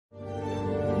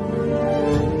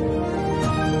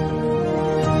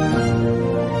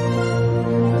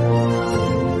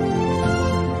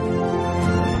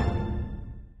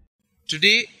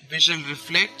Today we shall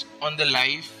reflect on the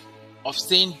life of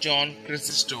St John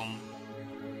Chrysostom.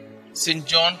 St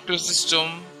John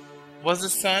Chrysostom was the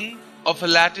son of a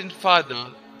Latin father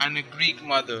and a Greek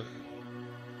mother.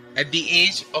 At the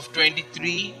age of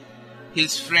 23,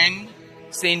 his friend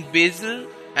Saint Basil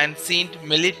and Saint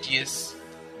Melitius,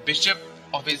 bishop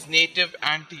of his native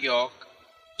Antioch,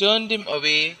 turned him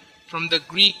away from the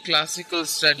Greek classical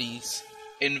studies,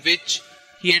 in which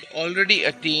he had already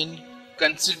attained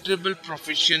considerable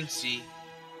proficiency,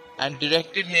 and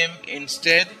directed him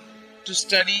instead to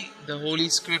study the Holy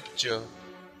Scripture.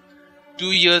 2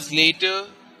 years later,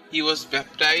 he was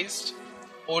baptized,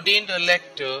 ordained a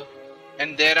lector,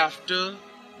 and thereafter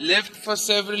lived for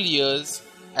several years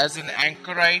as an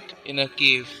anchorite in a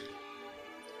cave.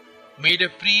 Made a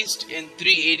priest in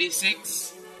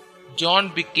 386,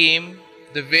 John became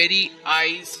the very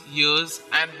eyes, ears,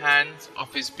 and hands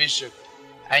of his bishop,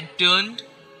 and turned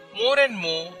more and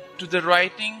more to the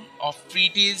writing of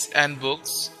treatises and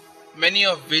books, many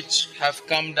of which have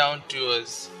come down to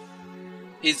us.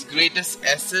 His greatest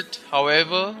asset,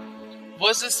 however,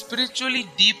 was the spiritually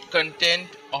deep content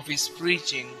of his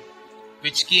preaching,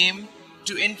 which came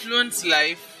to influence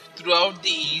life throughout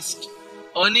the East,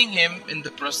 earning him in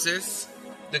the process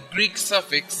the Greek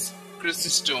suffix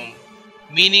Chrysostom,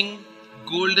 meaning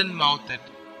golden-mouthed.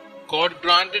 God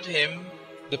granted him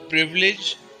the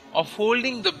privilege of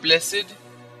holding the Blessed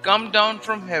come down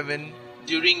from heaven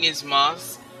during his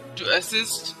Mass to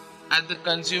assist at the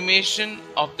consummation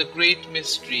of the great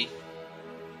mystery.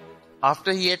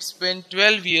 After he had spent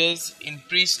 12 years in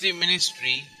priestly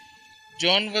ministry,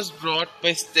 John was brought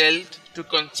by stealth to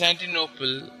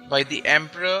Constantinople by the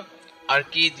Emperor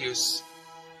Arcadius,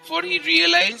 for he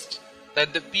realized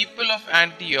that the people of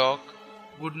Antioch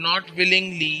would not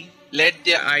willingly let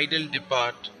their idol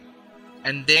depart,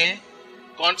 and there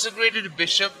consecrated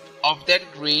bishop of that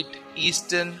great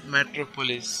eastern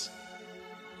metropolis.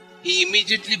 He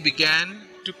immediately began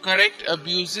to correct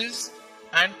abuses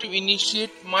and to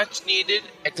initiate much needed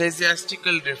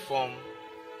ecclesiastical reform.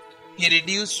 He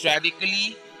reduced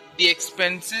radically the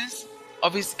expenses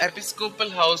of his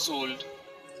episcopal household,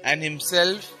 and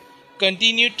himself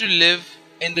continued to live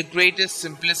in the greatest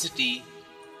simplicity.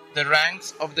 The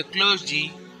ranks of the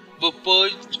clergy were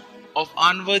purged of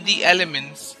unworthy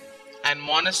elements, and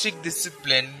monastic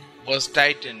discipline was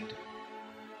tightened.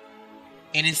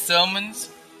 In his sermons,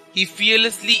 he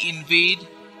fearlessly inveighed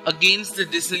against the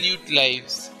dissolute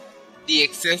lives, the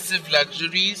excessive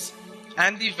luxuries,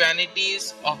 and the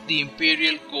vanities of the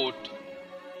imperial court.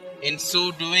 In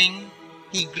so doing,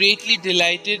 he greatly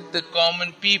delighted the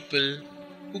common people,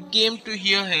 who came to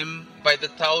hear him by the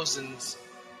thousands,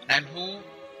 and who,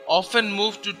 often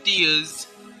moved to tears,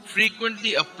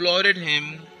 frequently applauded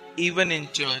him even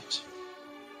in church.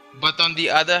 But on the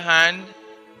other hand,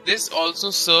 this also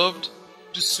served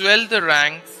to swell the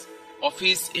ranks of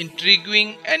his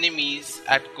intriguing enemies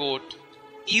at court,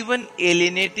 even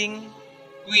alienating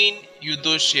Queen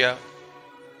Eudocia.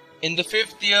 In the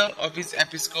 5th year of his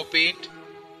episcopate,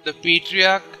 the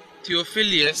Patriarch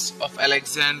Theophilus of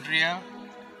Alexandria,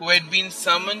 who had been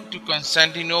summoned to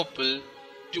Constantinople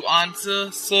to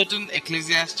answer certain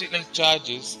ecclesiastical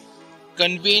charges,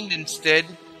 convened instead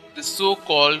the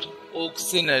so-called Oak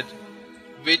Synod,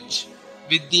 which,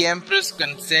 with the Emperor's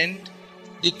consent,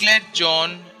 declared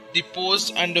John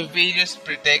deposed under various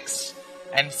pretexts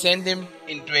and sent him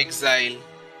into exile.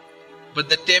 But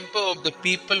the temper of the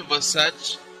people was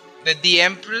such that the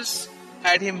Empress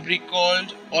had him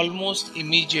recalled almost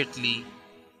immediately.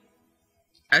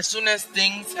 As soon as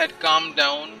things had calmed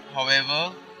down,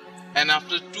 however, and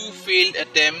after 2 failed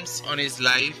attempts on his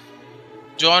life,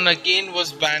 John again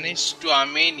was banished to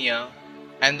Armenia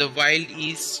and the wild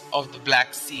east of the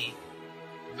Black Sea,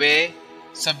 where,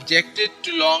 subjected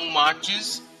to long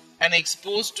marches and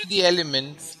exposed to the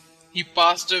elements, he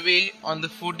passed away on the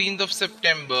 14th of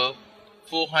September,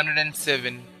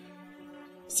 407.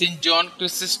 St. John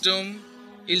Chrysostom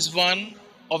is one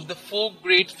of the 4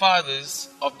 great fathers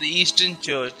of the Eastern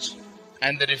Church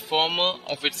and the reformer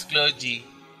of its clergy.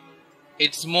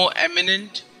 Its more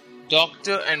eminent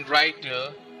doctor and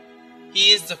writer,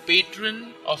 he is the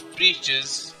patron of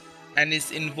preachers and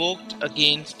is invoked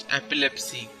against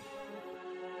epilepsy.